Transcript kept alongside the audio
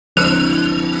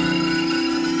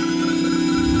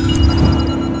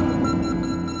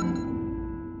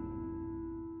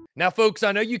Now, folks,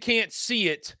 I know you can't see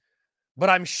it, but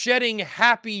I'm shedding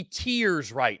happy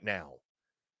tears right now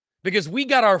because we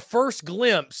got our first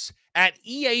glimpse at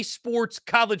EA Sports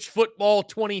College Football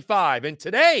 25. And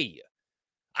today,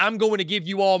 I'm going to give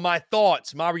you all my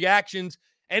thoughts, my reactions,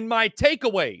 and my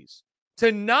takeaways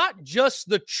to not just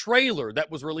the trailer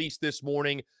that was released this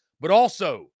morning, but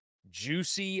also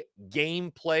juicy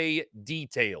gameplay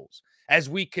details as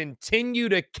we continue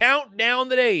to count down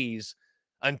the days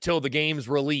until the game's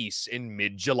release in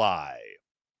mid-July.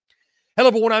 Hello,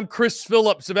 everyone. I'm Chris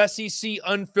Phillips of SEC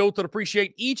Unfiltered.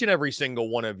 Appreciate each and every single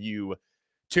one of you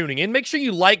tuning in. Make sure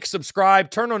you like, subscribe,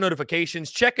 turn on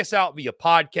notifications. Check us out via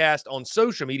podcast on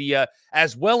social media,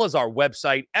 as well as our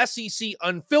website,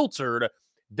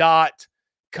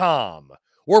 secunfiltered.com.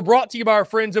 We're brought to you by our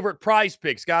friends over at Prize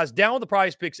Picks. Guys, download the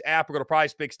Prize Picks app or go to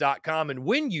prizepicks.com. And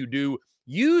when you do,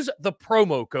 use the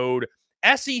promo code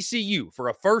SECU for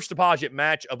a first deposit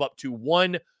match of up to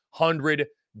 $100.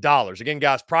 Again,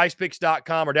 guys,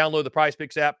 prizepicks.com or download the Prize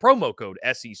Picks app, promo code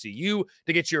SECU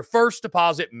to get your first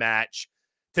deposit match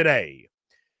today.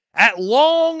 At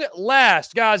long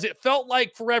last, guys, it felt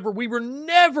like forever. We were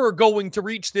never going to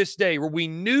reach this day where we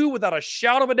knew without a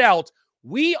shout of a doubt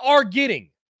we are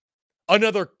getting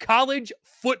another college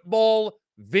football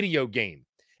video game.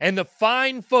 And the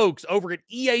fine folks over at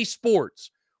EA Sports,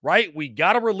 right? We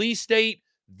got a release date,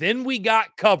 then we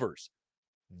got covers.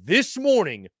 This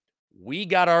morning, we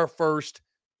got our first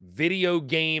video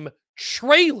game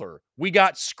trailer. We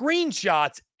got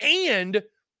screenshots and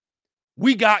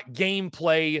we got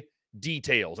gameplay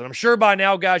details. And I'm sure by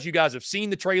now, guys, you guys have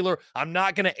seen the trailer. I'm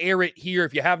not going to air it here.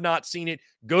 If you have not seen it,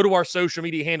 go to our social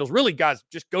media handles. Really, guys,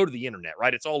 just go to the internet,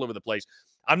 right? It's all over the place.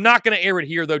 I'm not going to air it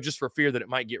here, though, just for fear that it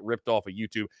might get ripped off of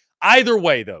YouTube. Either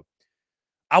way, though,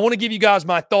 I want to give you guys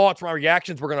my thoughts, my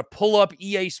reactions. We're going to pull up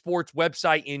EA Sports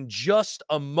website in just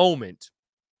a moment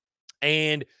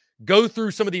and go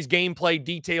through some of these gameplay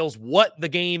details, what the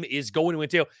game is going to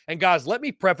entail. And, guys, let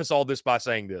me preface all this by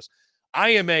saying this.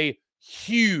 I am a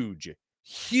huge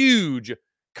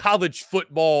college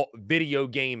football video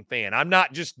game fan. I'm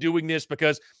not just doing this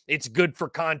because it's good for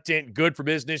content, good for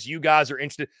business. You guys are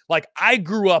interested. Like, I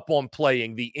grew up on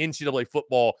playing the NCAA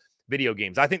football video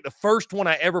games. I think the first one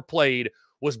I ever played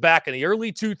was back in the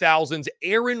early 2000s.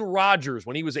 Aaron Rodgers,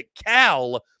 when he was at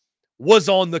Cal, was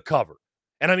on the cover.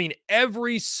 And I mean,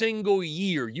 every single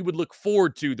year you would look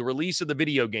forward to the release of the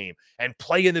video game and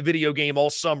playing the video game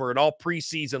all summer and all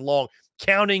preseason long,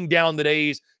 counting down the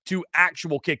days to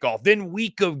actual kickoff. Then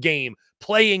week of game,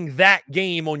 playing that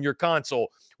game on your console.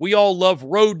 We all love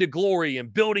Road to Glory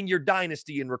and building your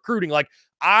dynasty and recruiting. Like,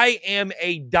 I am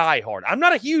a diehard. I'm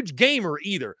not a huge gamer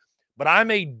either, but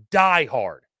I'm a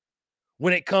diehard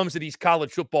when it comes to these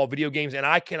college football video games, and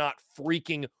I cannot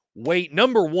freaking wait.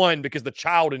 Number one, because the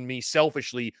child in me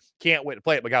selfishly can't wait to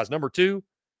play it. But guys, number two,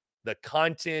 the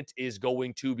content is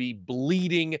going to be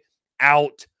bleeding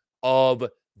out of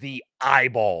the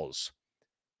eyeballs,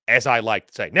 as I like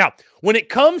to say. Now, when it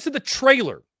comes to the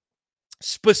trailer,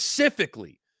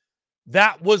 specifically,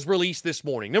 that was released this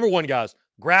morning. Number one, guys,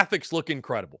 graphics look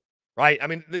incredible, right? I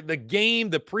mean, the game,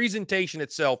 the presentation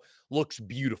itself looks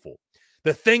beautiful.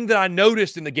 The thing that I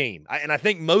noticed in the game, and I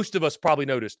think most of us probably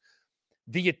noticed,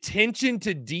 the attention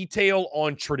to detail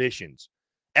on traditions.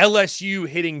 LSU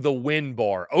hitting the win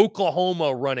bar,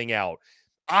 Oklahoma running out,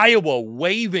 Iowa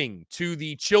waving to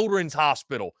the Children's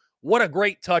Hospital. What a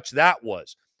great touch that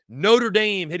was. Notre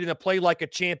Dame hitting a play like a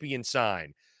champion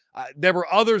sign. There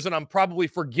were others that I'm probably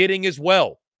forgetting as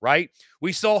well, right?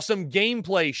 We saw some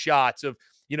gameplay shots of,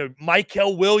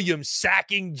 Michael Williams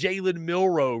sacking Jalen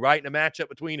Milroe, right, in a matchup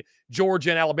between Georgia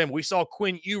and Alabama. We saw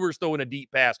Quinn Ewers throwing a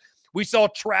deep pass. We saw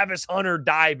Travis Hunter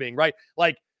diving, right?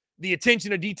 Like, the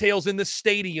attention to details in the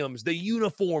stadiums, the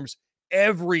uniforms,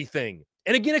 everything.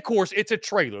 And again, of course, it's a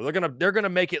trailer. They're gonna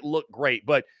make it look great,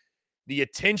 but the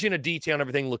attention to detail and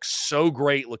everything looks so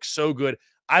great, looks so good.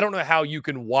 I don't know how you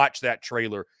can watch that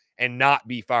trailer and not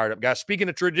be fired up. Guys, speaking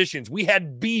of traditions, we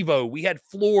had Bevo, we had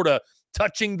Florida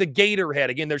touching the Gator head.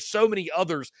 Again, there's so many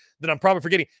others that I'm probably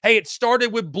forgetting. Hey, it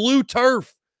started with blue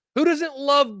turf. Who doesn't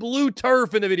love blue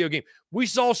turf in the video game? We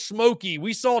saw Smokey.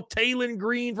 We saw Taylon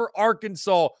Green for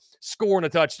Arkansas scoring a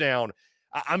touchdown.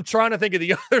 I'm trying to think of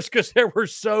the others because there were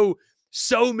so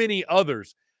many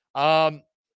others.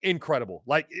 Incredible.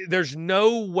 Like, there's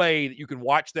no way that you can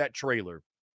watch that trailer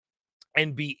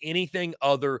and be anything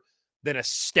other than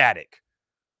ecstatic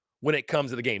when it comes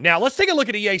to the game. Now, let's take a look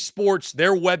at EA Sports,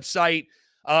 their website.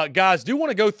 Guys, do want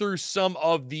to go through some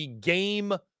of the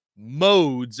game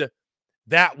modes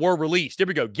that were released. Here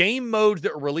we go. Game modes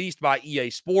that were released by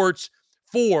EA Sports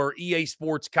for EA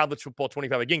Sports College Football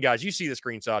 25. Again, guys, you see the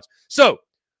screenshots. So,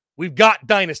 We've got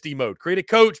dynasty mode. Create a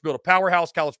coach, build a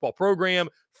powerhouse college football program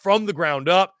from the ground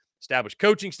up, establish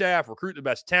coaching staff, recruit the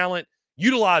best talent,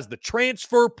 utilize the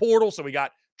transfer portal. So we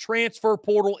got transfer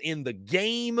portal in the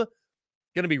game.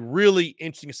 Going to be really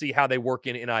interesting to see how they work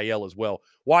in NIL as well.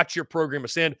 Watch your program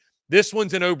ascend. This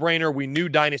one's a no-brainer. We knew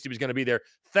dynasty was going to be there.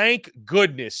 Thank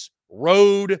goodness,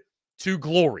 road to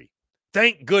glory.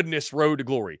 Thank goodness, road to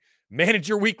glory. Manage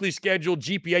your weekly schedule,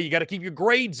 GPA. You got to keep your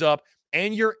grades up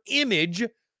and your image.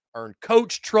 Earn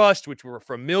coach trust, which we're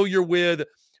familiar with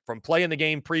from playing the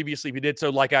game previously. If you did so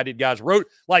like I did, guys. Road,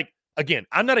 like, again,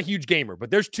 I'm not a huge gamer,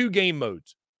 but there's 2 game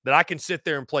modes that I can sit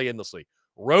there and play endlessly.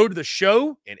 Road to the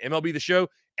Show in MLB The Show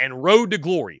and Road to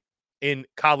Glory in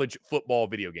college football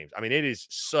video games. I mean, it is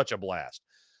such a blast.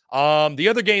 The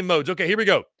other game modes. Okay, here we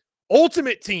go.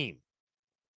 Ultimate Team.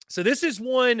 So this is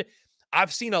one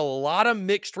I've seen a lot of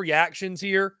mixed reactions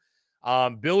here.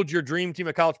 Build your dream team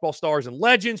of college ball stars and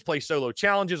legends, play solo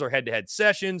challenges or head-to-head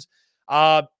sessions.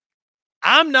 I'm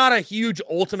not a huge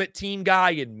Ultimate Team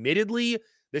guy, admittedly.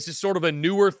 This is sort of a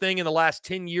newer thing in the last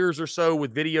 10 years or so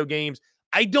with video games.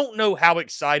 I don't know how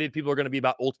excited people are going to be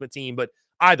about Ultimate Team, but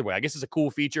either way, I guess it's a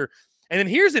cool feature. And then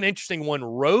here's an interesting one,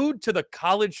 Road to the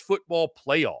College Football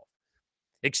Playoff.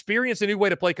 Experience a new way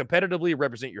to play competitively,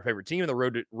 represent your favorite team in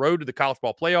the road to the College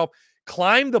Football Playoff.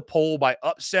 Climb the poll by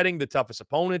upsetting the toughest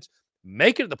opponents.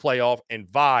 Make it to the playoff and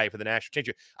vie for the national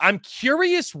championship. I'm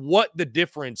curious what the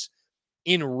difference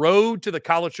in Road to the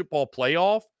College Football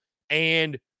Playoff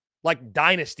and like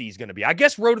dynasty is going to be. I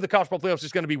guess Road to the College Football Playoffs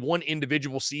is going to be one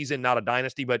individual season, not a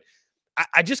dynasty, but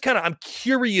I just kind of, I'm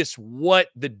curious what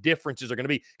the differences are going to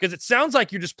be because it sounds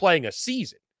like you're just playing a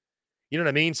season. You know what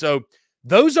I mean? So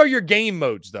those are your game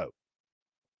modes, though.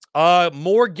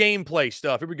 More gameplay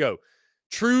stuff. Here we go.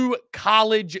 True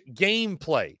college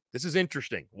gameplay. This is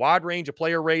interesting. Wide range of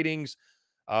player ratings.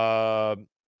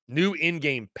 New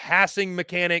in-game passing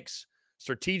mechanics.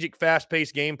 Strategic,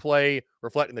 fast-paced gameplay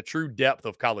reflecting the true depth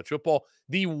of college football.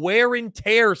 The wear and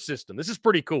tear system. This is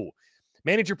pretty cool.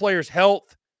 Manage your players'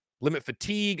 health. Limit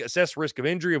fatigue. Assess risk of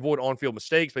injury. Avoid on-field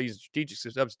mistakes by using strategic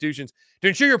substitutions to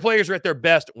ensure your players are at their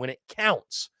best when it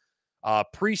counts.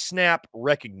 Pre-snap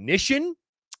recognition.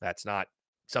 That's not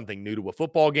something new to a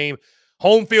football game.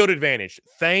 Home field advantage.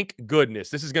 Thank goodness.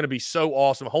 This is going to be so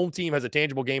awesome. Home team has a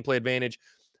tangible gameplay advantage.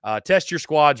 Test your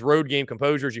squad's road game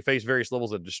composure as you face various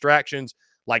levels of distractions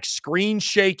like screen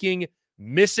shaking,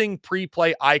 missing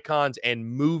pre-play icons, and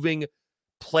moving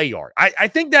play art. I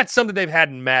think that's something they've had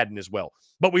in Madden as well.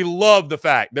 But we love the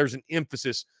fact there's an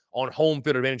emphasis on home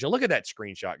field advantage. And look at that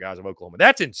screenshot, guys, of Oklahoma.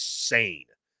 That's insane.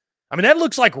 I mean, that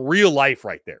looks like real life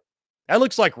right there. That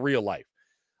looks like real life.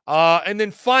 And then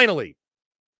finally,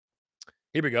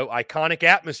 here we go. Iconic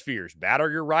atmospheres. Batter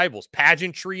your rivals.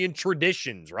 Pageantry and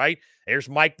traditions, right? There's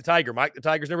Mike the Tiger. Mike the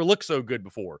Tiger's never looked so good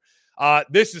before.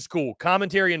 This is cool.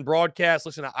 Commentary and broadcast.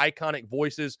 Listen to iconic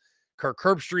voices. Kirk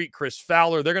Herbstreit, Chris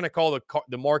Fowler. They're going to call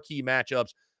the marquee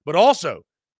matchups. But also,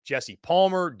 Jesse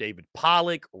Palmer, David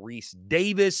Pollock, Reese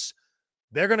Davis.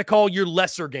 They're going to call your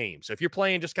lesser games. So if you're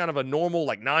playing just kind of a normal,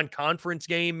 like, non-conference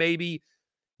game, maybe,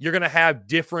 you're going to have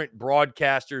different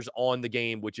broadcasters on the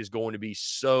game, which is going to be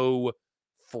so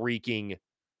freaking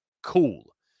cool.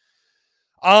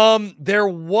 There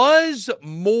was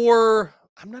more.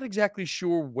 I'm not exactly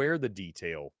sure where the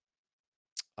detail.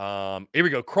 Here we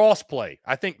go. Crossplay.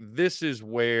 I think this is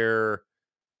where.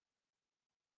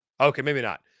 Okay, maybe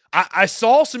not. I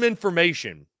saw some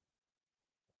information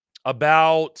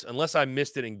about, unless I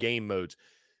missed it in game modes,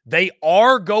 they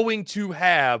are going to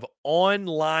have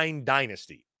online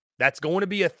dynasty. That's going to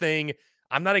be a thing.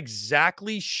 I'm not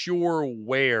exactly sure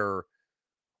where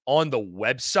on the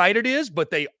website it is, but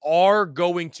they are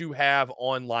going to have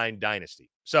online dynasty.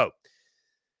 So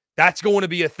that's going to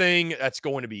be a thing. That's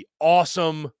going to be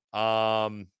awesome.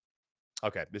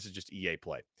 Okay, this is just EA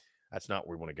Play. That's not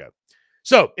where we want to go.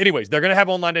 So anyways, they're going to have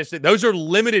online dynasty. Those are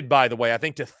limited, by the way, I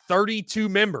think to 32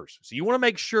 members. So you want to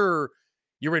make sure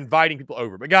you're inviting people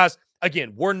over. But guys,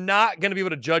 again, we're not going to be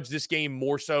able to judge this game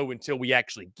more so until we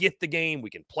actually get the game. We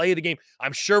can play the game.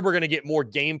 I'm sure we're going to get more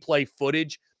gameplay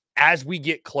footage as we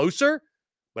get closer.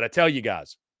 But I tell you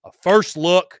guys, a first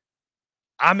look,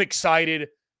 I'm excited.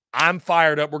 I'm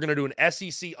fired up. We're going to do an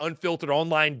SEC Unfiltered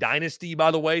online dynasty,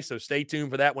 by the way. So stay tuned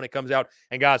for that when it comes out.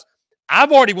 And guys,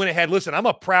 I've already went ahead. Listen, I'm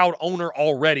a proud owner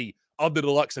already of the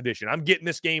Deluxe Edition. I'm getting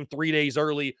this game 3 days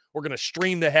early. We're going to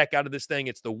stream the heck out of this thing.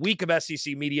 It's the week of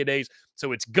SEC Media Days,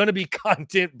 so it's going to be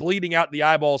content bleeding out the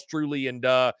eyeballs truly. And,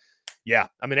 yeah,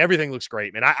 I mean, everything looks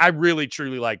great, man. I really,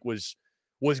 truly, like, was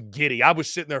giddy. I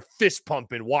was sitting there fist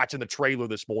pumping watching the trailer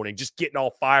this morning, just getting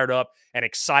all fired up and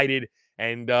excited.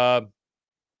 And,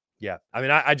 Yeah. I mean,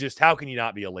 I just, how can you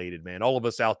not be elated, man? All of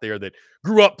us out there that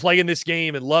grew up playing this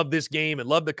game and loved this game and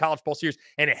loved the college football series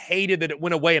and hated that it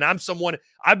went away. And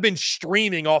I've been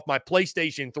streaming off my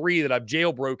PlayStation 3 that I've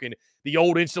jailbroken the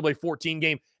old NCAA 14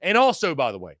 game. And also,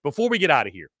 by the way, before we get out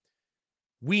of here,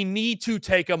 we need to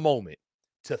take a moment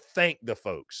to thank the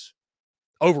folks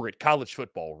over at College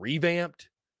Football Revamped.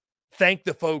 Thank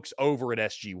the folks over at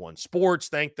SG1 Sports.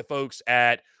 Thank the folks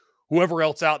at whoever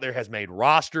else out there has made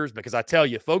rosters, because I tell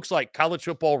you, folks like College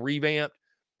Football Revamped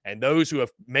and those who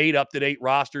have made up-to-date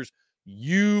rosters,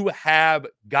 you have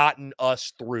gotten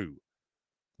us through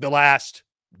the last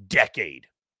decade.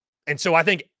 And so I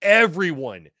think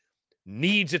everyone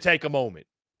needs to take a moment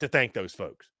to thank those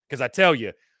folks, because I tell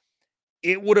you,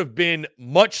 it would have been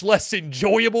much less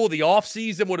enjoyable. The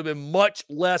offseason would have been much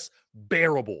less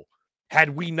bearable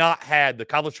had we not had the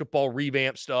College Football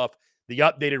Revamp stuff, the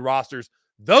updated rosters.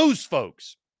 Those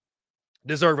folks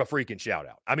deserve a freaking shout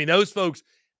out. I mean, those folks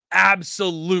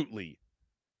absolutely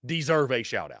deserve a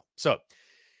shout out. So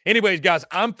anyways, guys,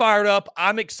 I'm fired up.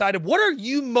 I'm excited. What are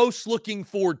you most looking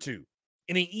forward to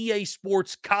in an EA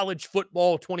Sports College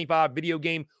Football 25 video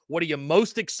game? What are you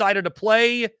most excited to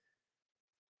play?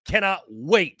 Cannot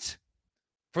wait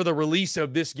for the release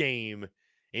of this game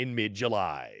in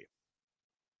mid-July.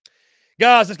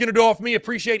 Guys, that's going to do all for me.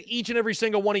 Appreciate each and every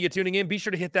single one of you tuning in. Be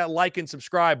sure to hit that like and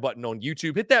subscribe button on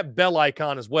YouTube. Hit that bell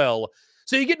icon as well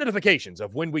so you get notifications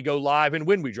of when we go live and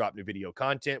when we drop new video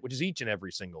content, which is each and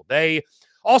every single day.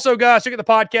 Also, guys, check out the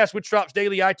podcast, which drops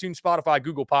daily, iTunes, Spotify,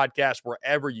 Google Podcasts,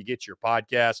 wherever you get your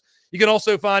podcasts. You can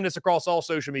also find us across all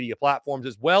social media platforms,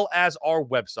 as well as our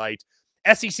website,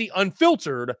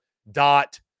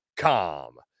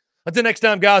 SECUnfiltered.com. Until next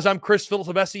time, guys, I'm Chris Phillips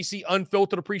of SEC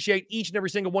Unfiltered. Appreciate each and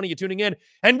every single one of you tuning in,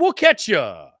 and we'll catch you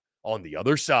on the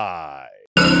other side.